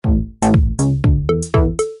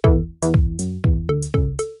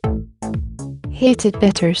Hey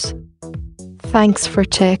Tidbitters. Thanks for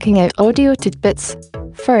checking out Audio Tidbits.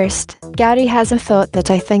 First, Gary has a thought that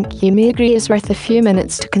I think you may agree is worth a few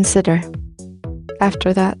minutes to consider.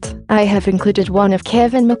 After that, I have included one of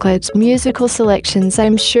Kevin MacLeod's musical selections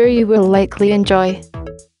I'm sure you will likely enjoy.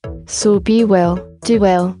 So be well,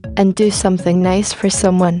 and do something nice for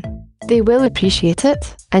someone. They will appreciate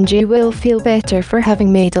it, and you will feel better for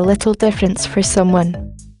having made a little difference for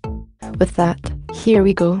someone. With that, here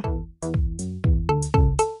we go.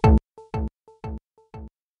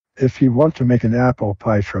 If you want to make an apple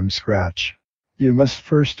pie from scratch, you must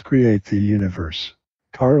first create the universe.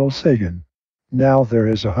 Carl Sagan. Now there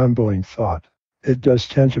is a humbling thought. It does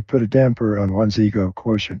tend to put a damper on one's ego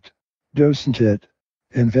quotient, doesn't it?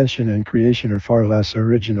 Invention and creation are far less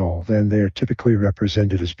original than they are typically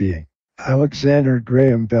represented as being. Alexander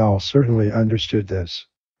Graham Bell certainly understood this.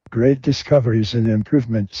 Great discoveries and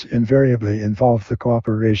improvements invariably involve the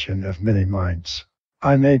cooperation of many minds.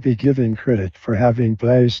 I may be given credit for having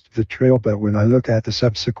blazed the trail, but when I look at the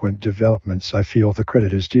subsequent developments, I feel the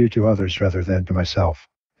credit is due to others rather than to myself.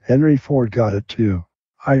 Henry Ford got it too.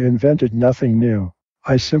 I invented nothing new.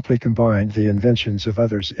 I simply combined the inventions of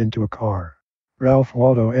others into a car. Ralph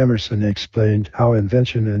Waldo Emerson explained how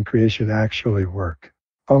invention and creation actually work.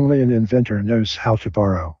 Only an inventor knows how to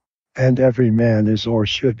borrow. And every man is or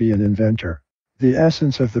should be an inventor. The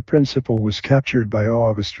essence of the principle was captured by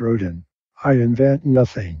Auguste Rodin. I invent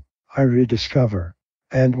nothing, I rediscover.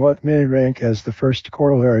 And what may rank as the first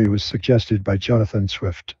corollary was suggested by Jonathan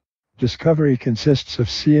Swift. Discovery consists of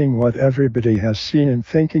seeing what everybody has seen and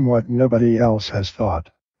thinking what nobody else has thought.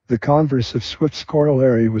 The converse of Swift's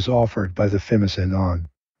corollary was offered by the famous Anon.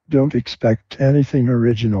 Don't expect anything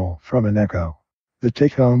original from an echo. The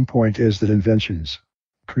take-home point is that inventions,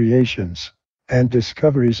 creations, and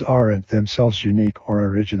discoveries aren't themselves unique or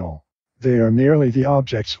original. They are merely the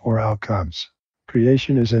objects or outcomes.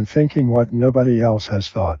 Creation is in thinking what nobody else has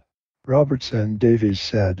thought. Robertson Davies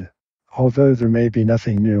said, although there may be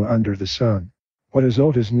nothing new under the sun, what is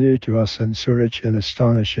old is new to us and so rich and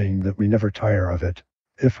astonishing that we never tire of it.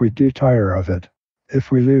 If we do tire of it,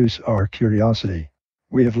 if we lose our curiosity,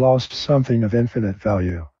 we have lost something of infinite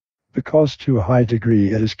value. Because to a high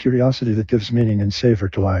degree it is curiosity that gives meaning and savor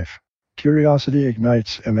to life. Curiosity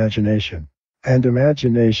ignites imagination. And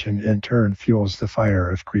imagination in turn fuels the fire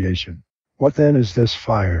of creation. What then is this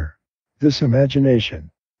fire? This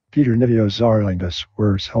imagination? Peter Nivio-Zarlingus'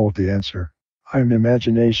 words hold the answer. I'm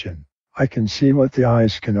imagination. I can see what the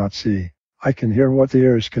eyes cannot see. I can hear what the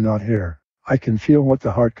ears cannot hear. I can feel what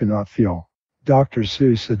the heart cannot feel. Dr.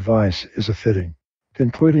 Seuss' advice is a fitting,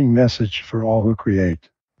 concluding message for all who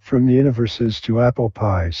create. From the universes to apple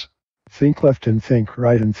pies. Think left and think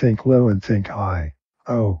right and think low and think high.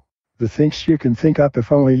 Oh. The things you can think up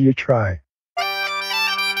if only you try.